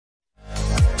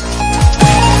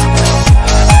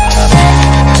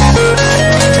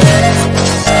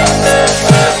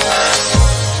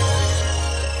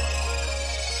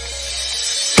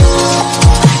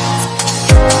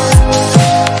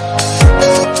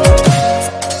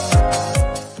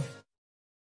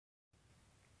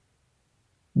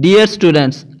Dear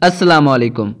students, अस्सलाम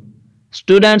वालेकुम।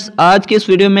 Students, आज की इस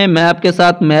वीडियो में मैं आपके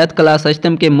साथ मैथ क्लास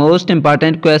सिस्टम के मोस्ट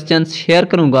इंपॉर्टेंट क्वेश्चंस शेयर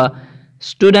करूंगा।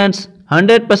 स्टूडेंट्स,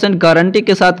 100% गारंटी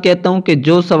के साथ कहता हूं कि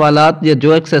जो सवालात या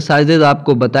जो एक्सरसाइजेज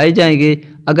आपको बताई जाएंगी,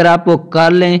 अगर आप वो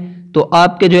कर लें तो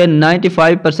आपके जो है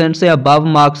 95% से अबव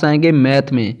मार्क्स आएंगे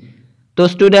मैथ में। तो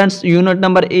स्टूडेंट्स, यूनिट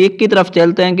नंबर 1 की तरफ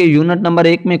चलते हैं कि यूनिट नंबर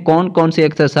 1 में कौन कौन सी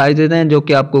एक्सरसाइजेज हैं जो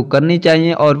कि आपको करनी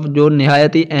चाहिए और जो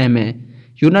निहायत ही अहम है।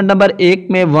 यूनिट नंबर 1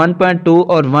 में 1.2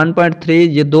 और 1.3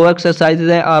 ये दो एक्सरसाइजेज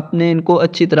हैं, आपने इनको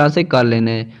अच्छी तरह से कर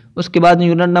लेना है। उसके बाद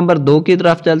यूनिट नंबर 2 की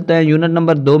तरफ चलते हैं। यूनिट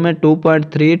नंबर 2 में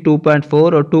 2.3,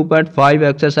 2.4 और 2.5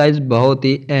 एक्सरसाइज बहुत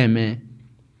ही अहम है।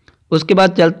 उसके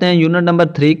बाद चलते हैं यूनिट नंबर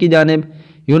 3 की जानिब।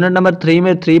 यूनिट नंबर 3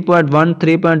 में 3.1,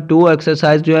 3.2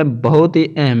 एक्सरसाइज जो है बहुत ही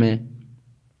अहम है।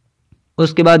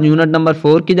 उसके बाद यूनिट नंबर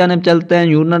 4 की जानिब चलते हैं।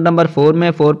 यूनिट नंबर 4 में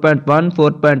 4.1,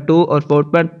 4.2 और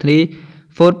 4.3,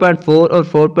 4.4 और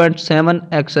 4.7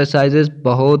 एक्सरसाइजेज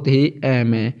बहुत ही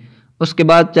अहम है। उसके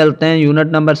बाद चलते हैं यूनिट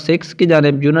नंबर 6 की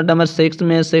जानिब। यूनिट नंबर 6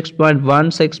 में 6.1,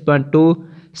 6.2,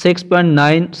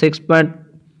 6.9,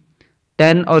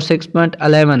 6.10 और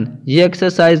 6.11 ये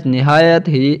एक्सरसाइज निहायत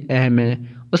ही अहम है।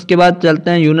 उसके बाद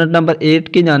चलते हैं यूनिट नंबर 8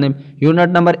 की जानिब। यूनिट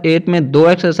नंबर 8 में दो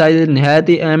एक्सरसाइज निहायत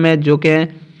ही अहम है जो कि हैं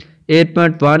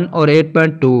 8.1 और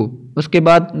 8.2। उसके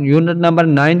बाद यूनिट नंबर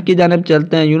 9 की जानिब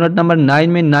चलते हैं। यूनिट नंबर 9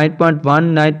 में 9.1,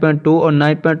 9.2 और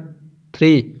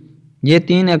 9.3 ये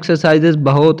तीन एक्सरसाइजेज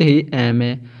बहुत ही अहम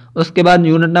है। उसके बाद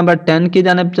यूनिट नंबर 10 की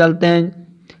जानिब चलते हैं।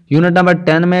 यूनिट नंबर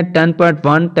 10 में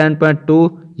 10.1, 10.2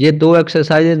 ये दो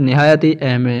एक्सरसाइजेज निहायत ही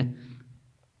अहम है।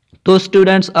 तो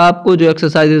स्टूडेंट्स, आपको जो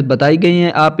एक्सरसाइजेज बताई गई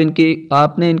हैं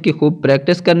आपने इनकी खूब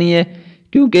प्रैक्टिस करनी है,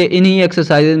 क्योंकि इन्हीं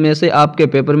एक्सरसाइजेज में से आपके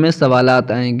पेपर में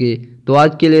सवालात आएंगे। तो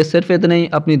आज के लिए सिर्फ इतना ही।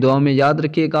 अपनी दुआ में याद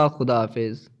रखिएगा। खुदा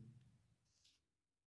हाफिज़।